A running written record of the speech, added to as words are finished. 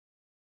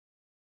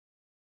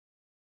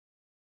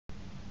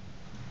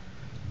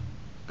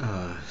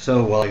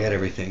So while I got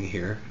everything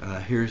here,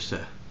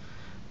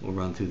 we'll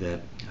run through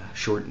that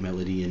short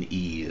melody in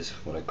E is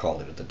what I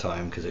called it at the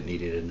time because it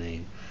needed a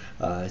name.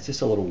 It's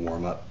just a little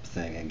warm-up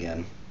thing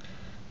again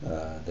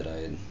that I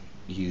had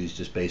used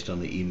just based on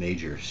the E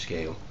major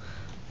scale,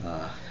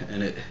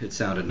 and it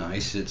sounded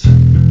nice. It's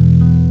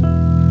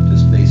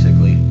just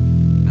basically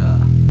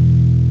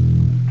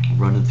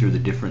running through the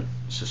different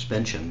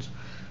suspensions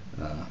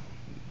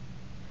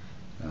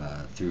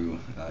through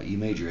E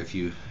major. If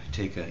you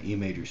take an E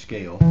major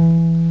scale,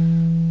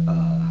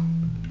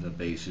 the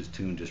bass is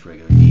tuned just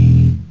regular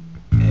E,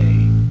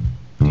 A,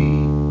 D,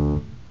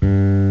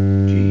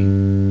 G,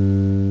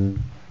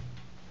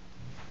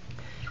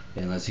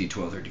 and let's see,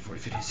 12, 13,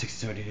 14, 15,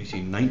 16, 17,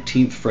 18,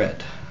 19th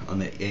fret on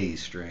the A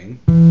string.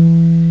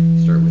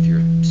 Start with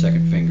your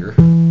second finger.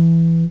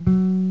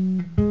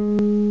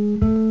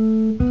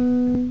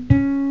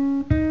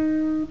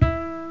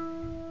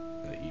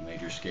 The E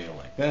major scale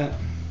like that.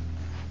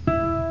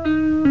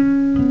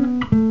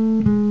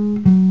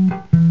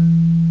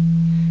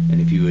 And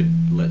if you would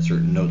let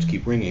certain notes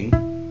keep ringing,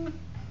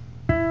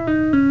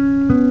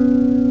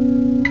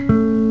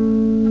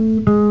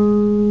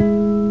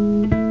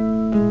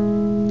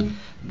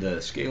 the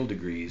scale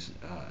degrees,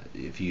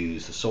 if you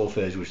use the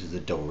solfege, which is the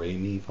do, re,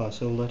 mi, fa,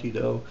 sol, la, ti,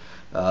 do,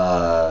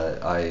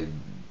 I'm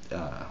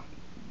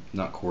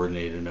not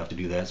coordinated enough to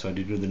do that, so I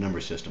do the number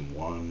system.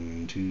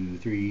 1, 2,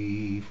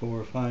 3,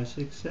 4, 5,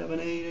 6, 7,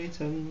 8, 8,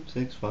 7,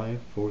 6, 5,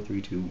 4,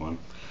 3, 2, 1.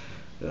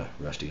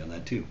 Rusty on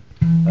that too.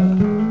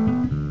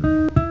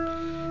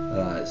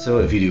 So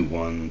if you do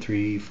 1,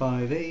 3,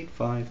 5, 8,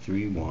 5,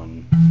 3,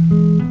 1,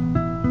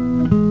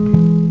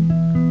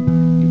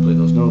 you play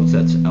those notes,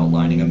 that's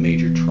outlining a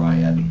major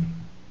triad.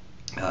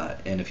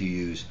 And if you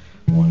use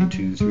 1,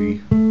 2,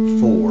 3,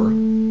 4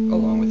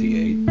 along with the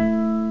 8,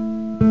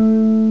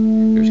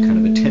 there's kind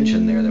of a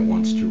tension there that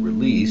wants to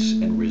release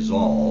and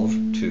resolve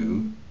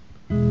to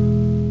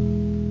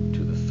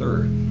the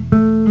third.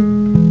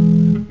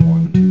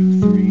 1, 2,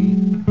 3.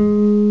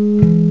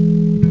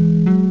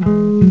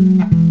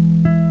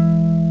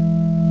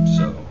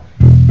 So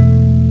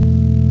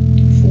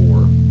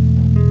 4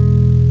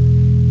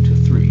 to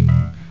 3,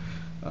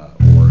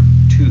 or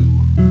 2.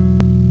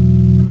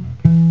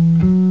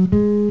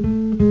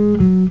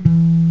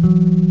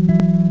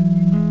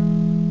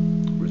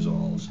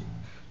 Resolves.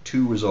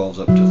 2 resolves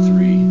up to 3.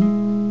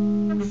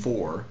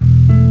 4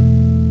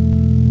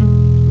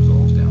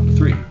 resolves down to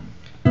 3.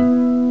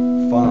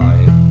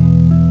 5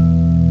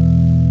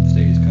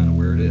 stays kind of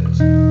where it is.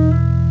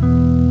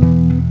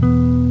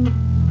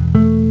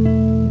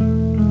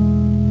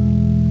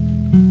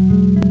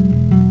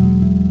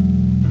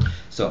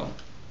 So,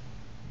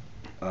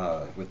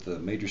 with the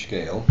major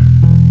scale,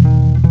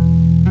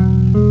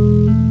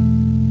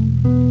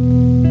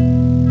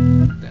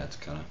 that's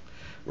kind of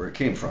where it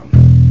came from.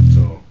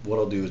 So what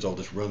I'll do is I'll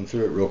just run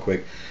through it real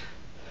quick,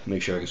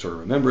 make sure I can sort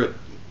of remember it,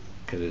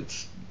 because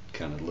it's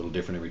kind of a little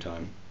different every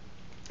time.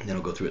 And then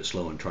I'll go through it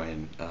slow and try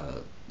and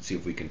see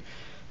if we can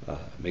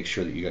make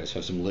sure that you guys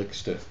have some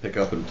licks to pick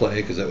up and play,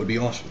 because that would be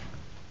awesome.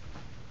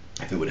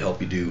 If it would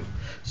help you do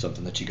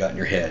something that you got in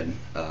your head,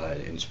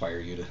 inspire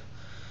you to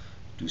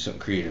do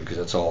something creative, because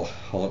that's all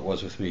it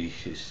was with me,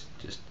 is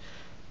just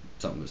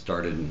something that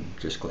started, and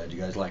just glad you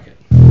guys like it.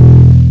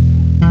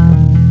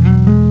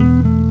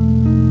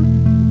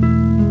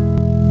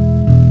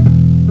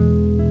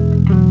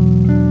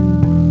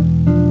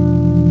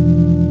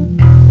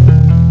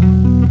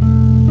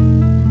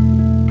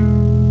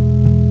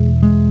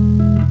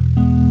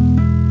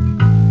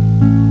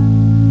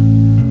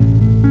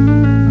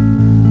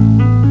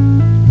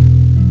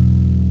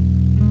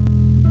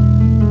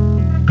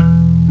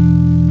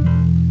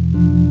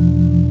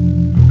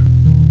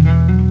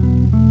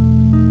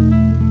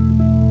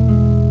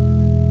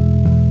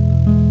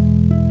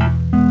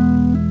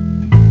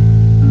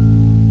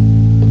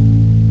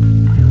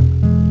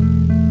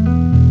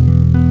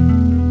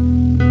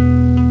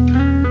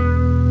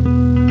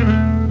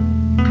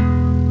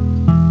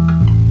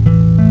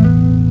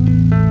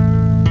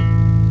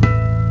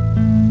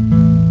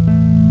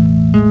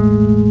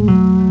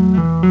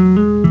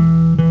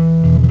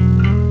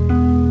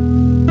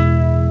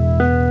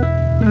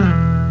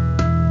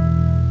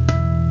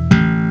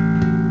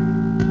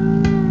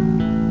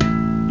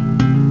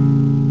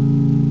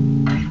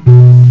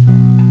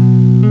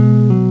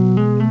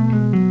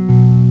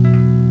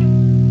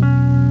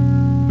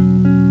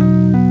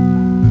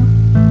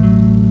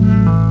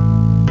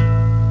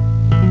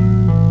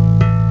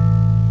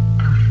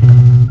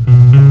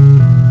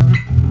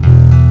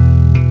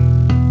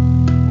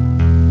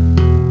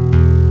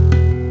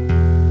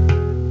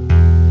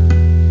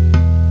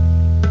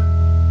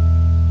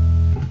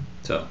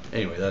 So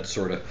anyway, that's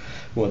sort of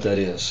what that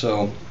is.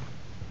 So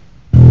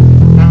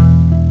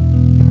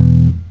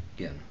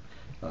again,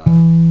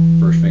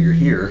 first finger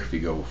here, if you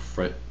go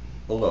fret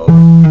below, so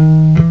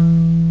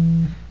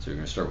you're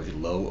going to start with your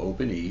low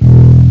open E,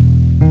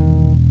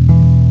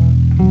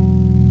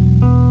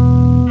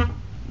 and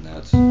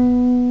that's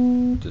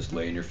just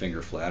laying your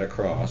finger flat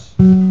across.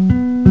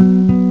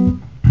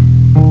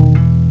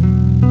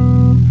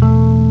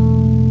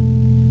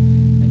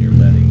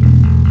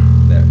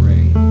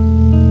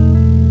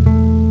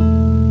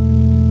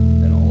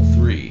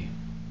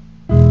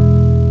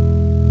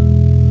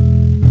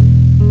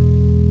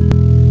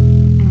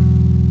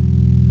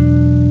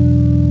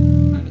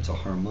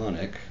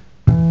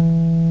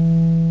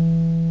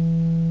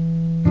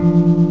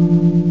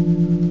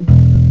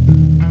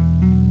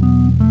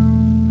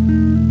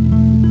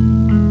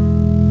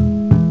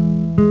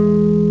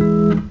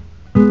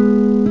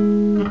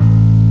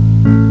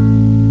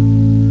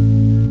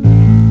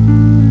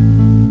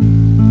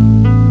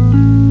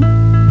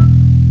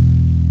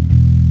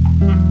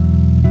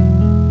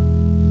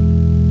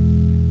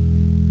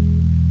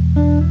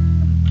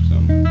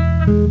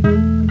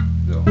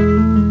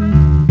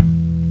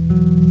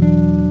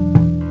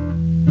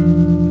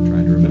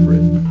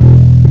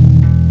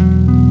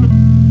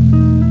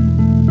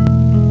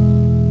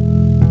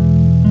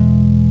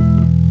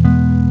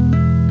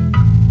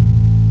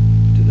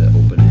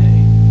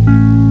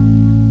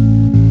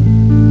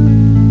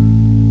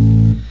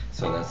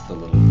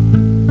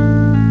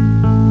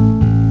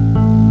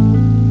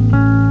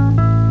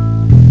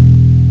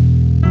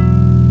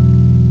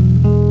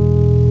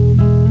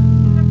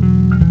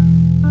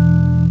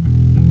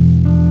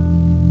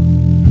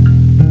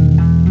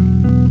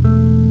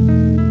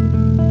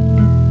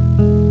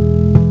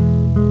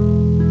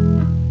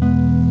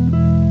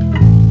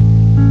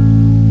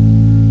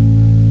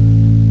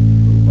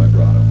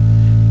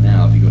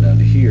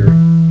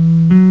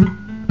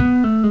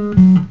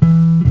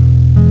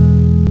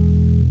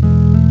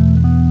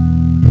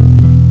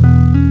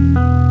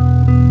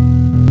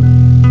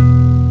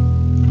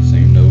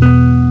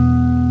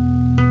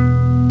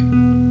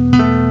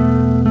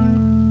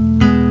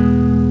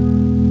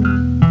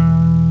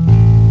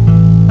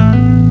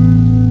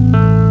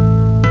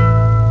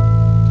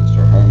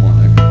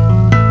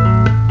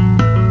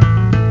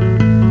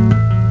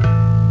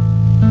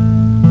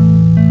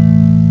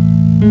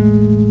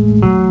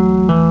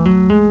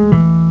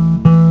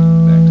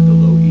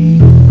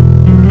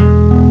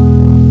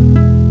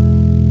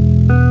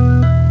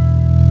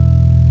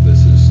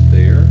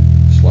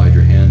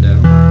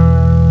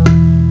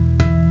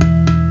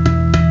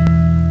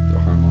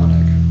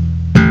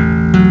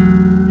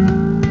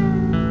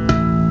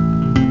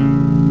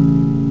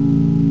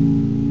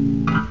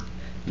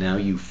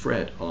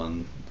 fret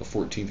on the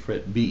 14th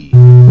fret B.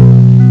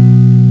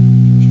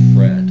 First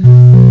fret.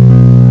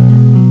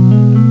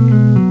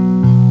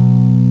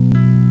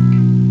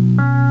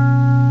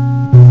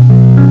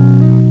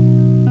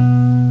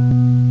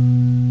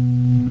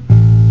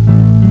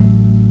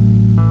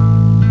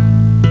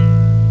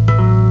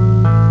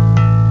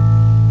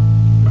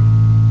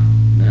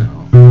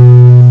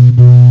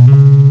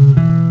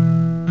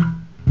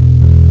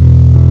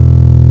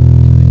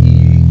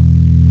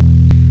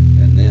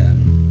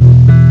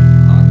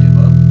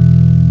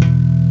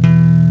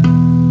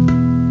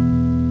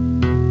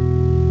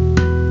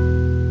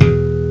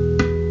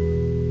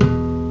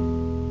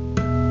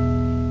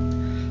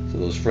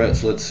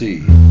 Frets, let's see,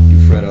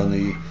 you fret on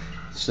the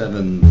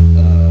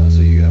 7,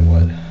 so you got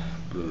what,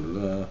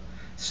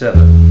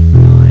 7,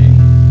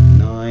 9,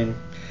 9,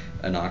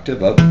 an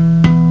octave up,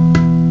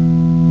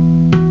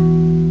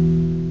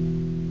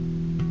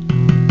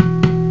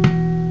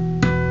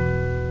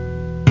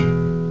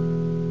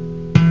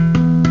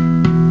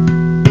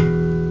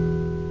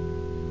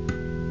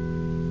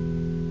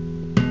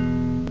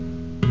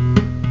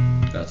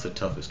 that's the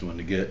toughest one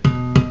to get,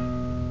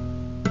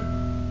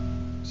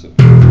 so